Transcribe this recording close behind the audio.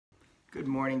Good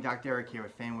morning, Dr. Eric here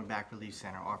with Fanwood Back Relief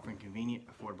Center, offering convenient,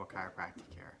 affordable chiropractic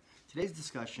care. Today's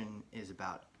discussion is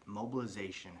about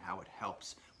mobilization, how it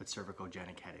helps with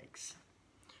cervicogenic headaches.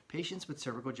 Patients with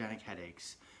cervicogenic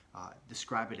headaches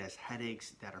describe it as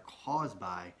headaches that are caused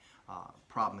by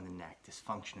problem in the neck,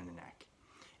 dysfunction in the neck.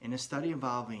 In a study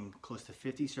involving close to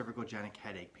 50 cervicogenic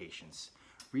headache patients,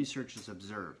 researchers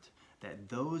observed that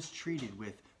those treated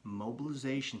with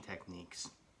mobilization techniques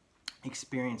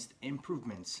experienced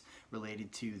improvements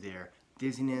related to their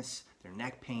dizziness, their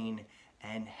neck pain,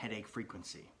 and headache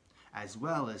frequency, as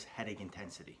well as headache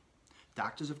intensity.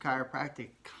 Doctors of chiropractic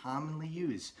commonly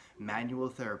use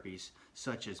manual therapies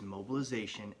such as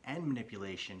mobilization and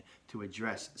manipulation to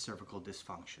address cervical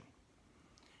dysfunction.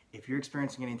 If you're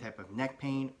experiencing any type of neck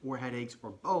pain or headaches or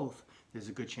both, there's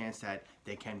a good chance that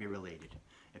they can be related.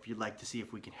 If you'd like to see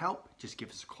if we can help, just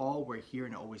give us a call. We're here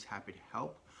and always happy to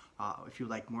help. If you'd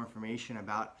like more information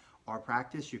about our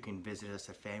practice, you can visit us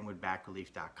at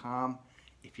fanwoodbackrelief.com.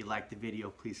 If you like the video,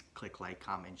 please click like,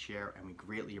 comment, share, and we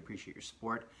greatly appreciate your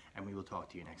support, and we will talk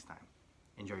to you next time.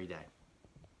 Enjoy your day.